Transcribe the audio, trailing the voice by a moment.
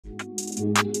Good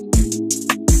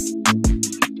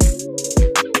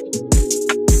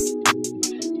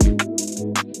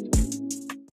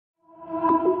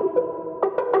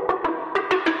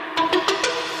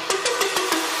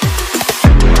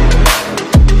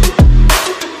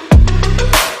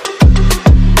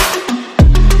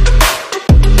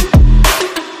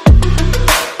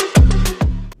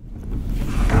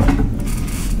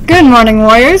morning,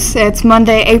 Warriors. It's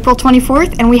Monday, April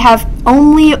 24th, and we have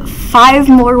only 5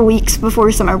 more weeks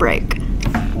before summer break.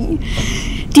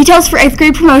 Details for 8th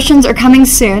grade promotions are coming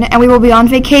soon, and we will be on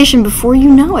vacation before you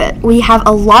know it. We have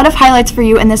a lot of highlights for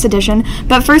you in this edition,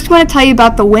 but first I want to tell you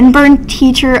about the Winburn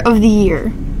Teacher of the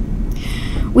Year.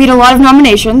 We had a lot of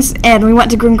nominations, and we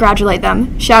want to congratulate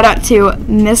them. Shout out to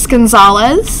Miss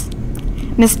Gonzalez,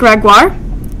 Miss Gregoire,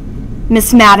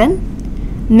 Miss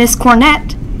Madden, Miss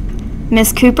Cornett,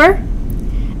 Miss Cooper,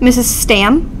 Mrs.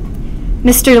 Stam,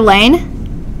 Mr. Lane,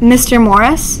 Mr.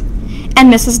 Morris,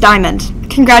 and Mrs. Diamond.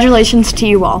 Congratulations to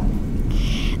you all.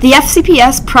 The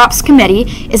FCPS Props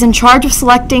Committee is in charge of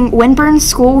selecting Winburn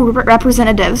school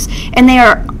representatives, and they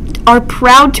are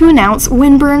proud to announce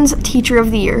Winburn's Teacher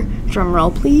of the Year. Drum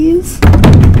roll, please.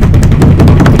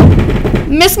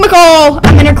 Miss McCall!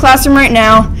 I'm in her classroom right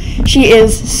now. She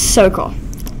is so cool.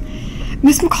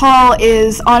 Miss McCall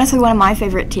is honestly one of my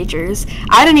favorite teachers.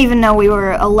 I didn't even know we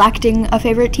were electing a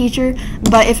favorite teacher,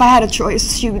 but if I had a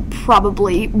choice, she would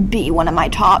probably be one of my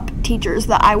top teachers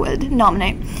that I would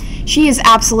nominate. She is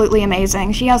absolutely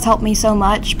amazing. She has helped me so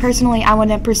much. Personally, I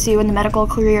want to pursue in the medical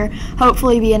career,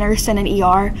 hopefully be a nurse in an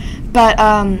ER, but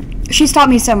she's taught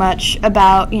me so much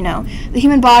about, the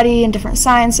human body and different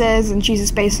sciences, and she's a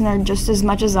space nerd just as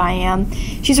much as I am.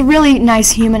 She's a really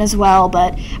nice human as well,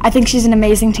 but I think she's an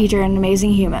amazing teacher and an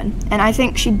amazing human, and I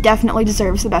think she definitely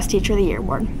deserves the Best Teacher of the Year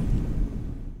award.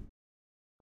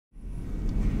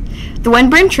 The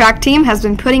Winburn track team has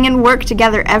been putting in work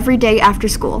together every day after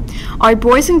school. Our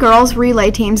boys and girls relay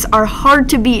teams are hard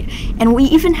to beat, and we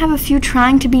even have a few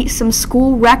trying to beat some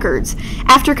school records.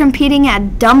 After competing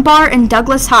at Dunbar and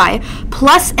Douglas High,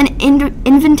 plus an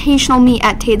invitational meet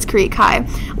at Tades Creek High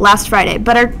last Friday,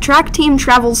 but our track team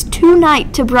travels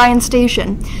tonight to Bryan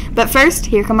Station. But first,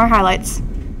 here come our highlights.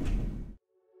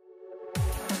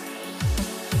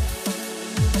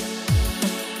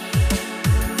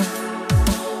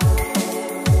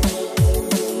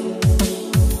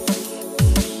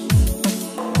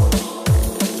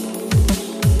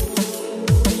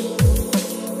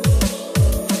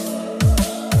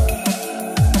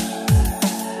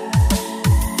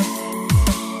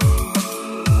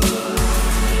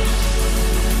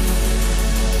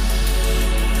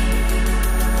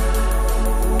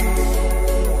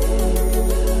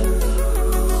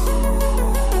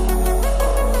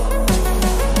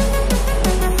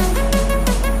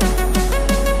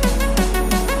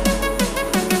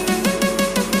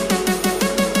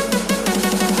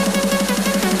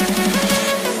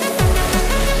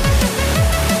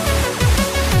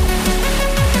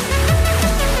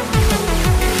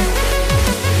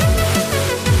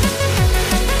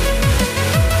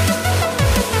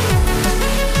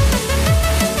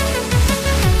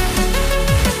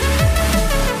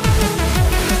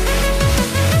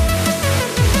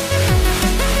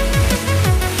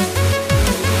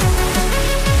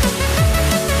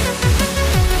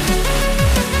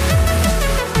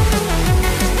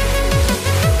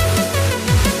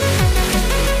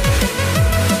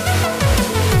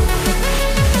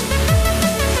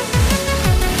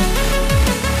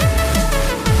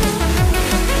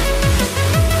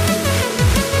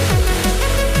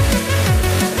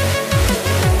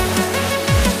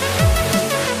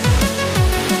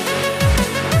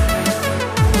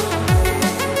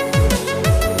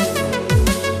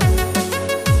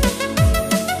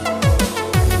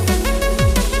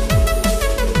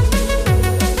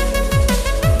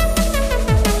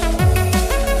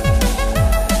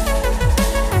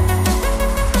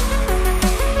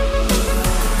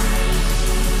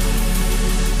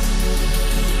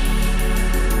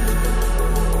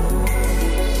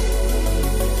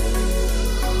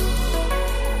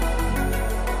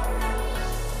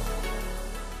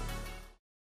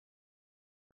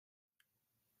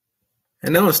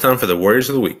 And now it's time for the Warriors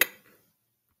of the Week.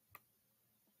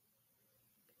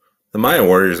 The Maya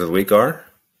Warriors of the Week are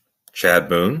Chad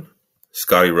Boone,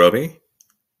 Scotty Roby,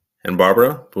 and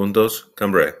Barbara Puntos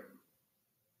Cambray.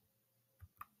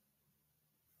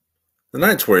 The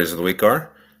Knights Warriors of the Week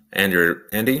are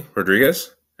Andy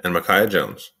Rodriguez and Micaiah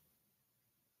Jones.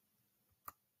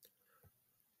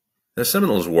 The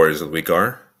Seminoles Warriors of the Week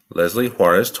are Leslie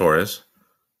Juarez Torres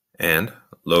and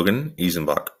Logan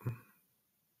Eisenbach.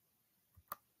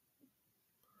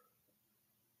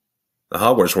 The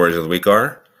Hogwarts Warriors of the week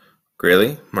are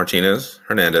Grayley, Martinez,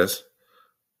 Hernandez,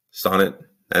 Sonnet,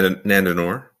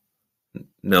 Nandinor,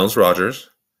 Nels Rogers,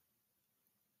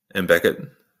 and Beckett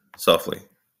Softly.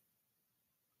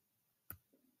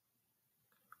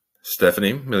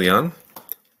 Stephanie Milian,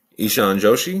 Ishan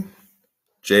Joshi,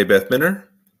 J. Beth Minner,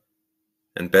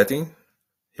 and Betty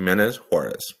Jimenez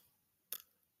Juarez.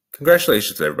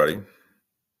 Congratulations, everybody.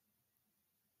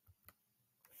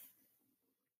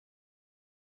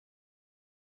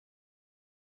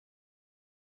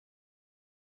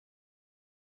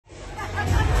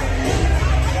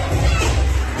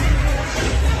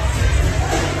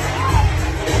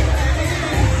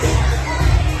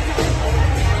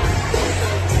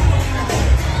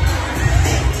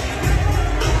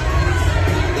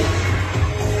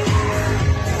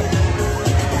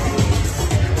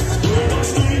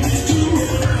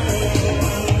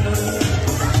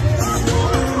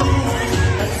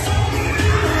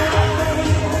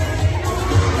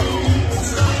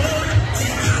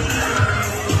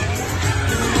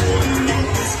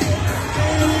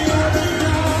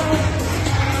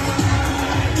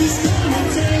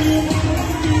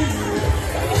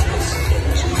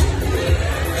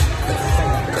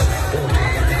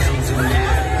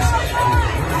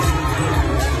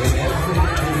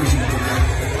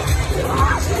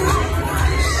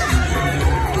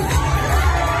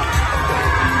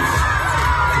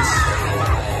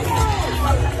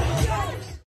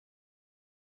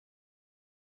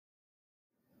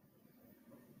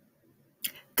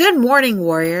 Good morning,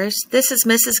 Warriors. This is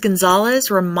Mrs.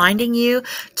 Gonzalez reminding you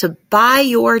to buy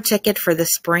your ticket for the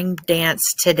spring dance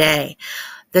today.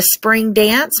 The spring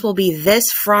dance will be this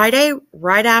Friday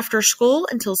right after school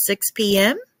until 6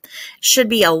 p.m. Should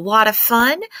be a lot of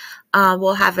fun.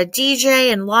 We'll have a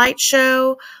DJ and light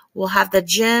show. We'll have the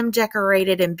gym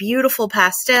decorated in beautiful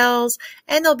pastels,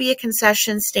 and there'll be a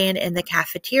concession stand in the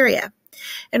cafeteria.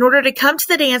 In order to come to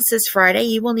the dance this Friday,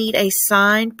 you will need a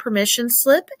signed permission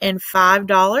slip and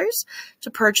 $5 to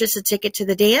purchase a ticket to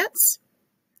the dance.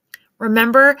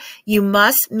 Remember, you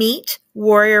must meet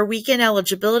Warrior Weekend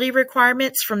eligibility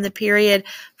requirements from the period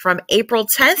from April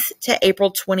 10th to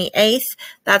April 28th.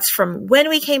 That's from when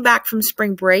we came back from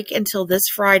spring break until this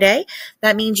Friday.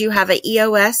 That means you have an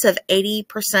EOS of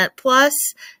 80% plus,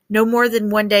 no more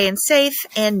than 1 day in safe,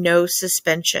 and no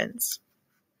suspensions.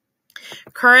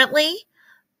 Currently,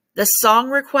 the song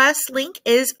request link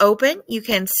is open. You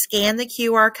can scan the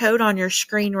QR code on your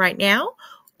screen right now,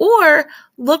 or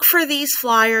look for these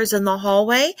flyers in the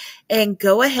hallway and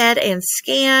go ahead and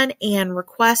scan and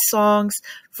request songs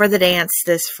for the dance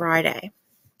this Friday.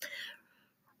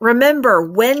 Remember,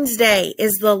 Wednesday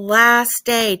is the last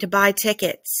day to buy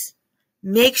tickets.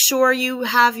 Make sure you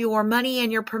have your money and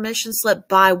your permission slip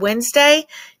by Wednesday.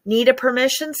 Need a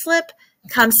permission slip?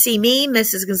 Come see me,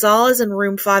 Mrs. Gonzalez, in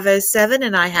room 507,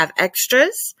 and I have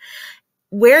extras.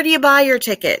 Where do you buy your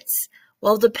tickets?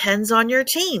 Well, it depends on your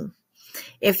team.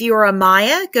 If you're a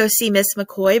Maya, go see Miss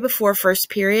McCoy before first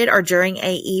period or during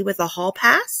AE with a hall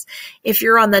pass. If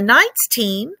you're on the Knights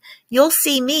team, you'll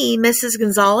see me, Mrs.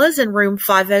 Gonzalez, in room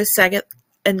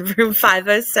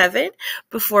 507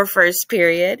 before first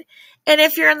period. And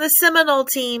if you're in the Seminole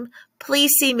team,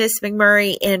 please see Miss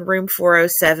McMurray in room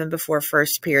 407 before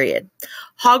first period.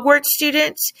 Hogwarts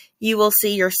students, you will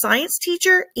see your science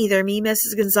teacher, either me,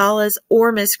 Mrs. Gonzalez,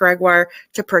 or Miss Gregoire,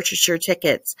 to purchase your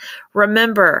tickets.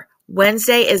 Remember,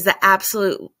 Wednesday is the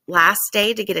absolute last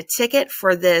day to get a ticket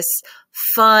for this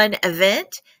fun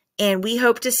event, and we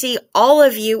hope to see all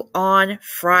of you on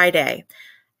Friday.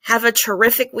 Have a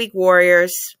terrific week,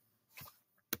 Warriors.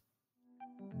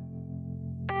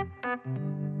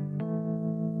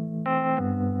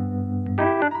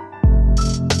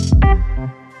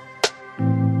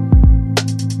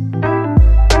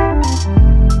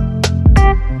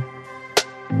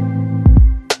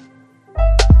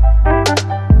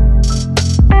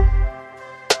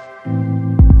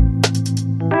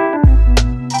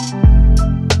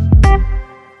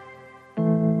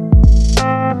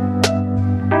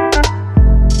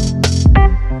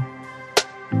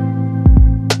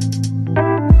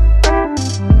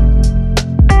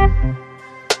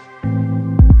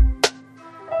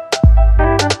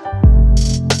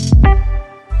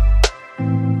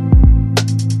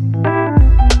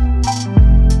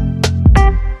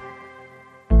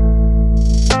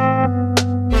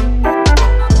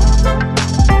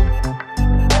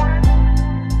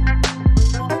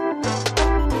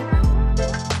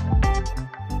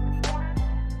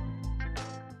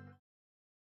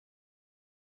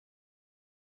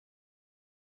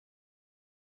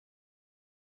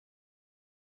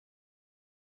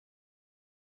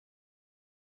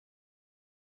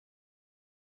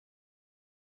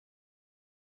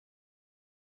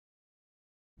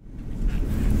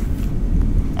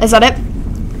 Is that it?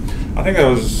 I think that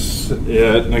was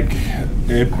it. Like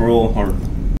April or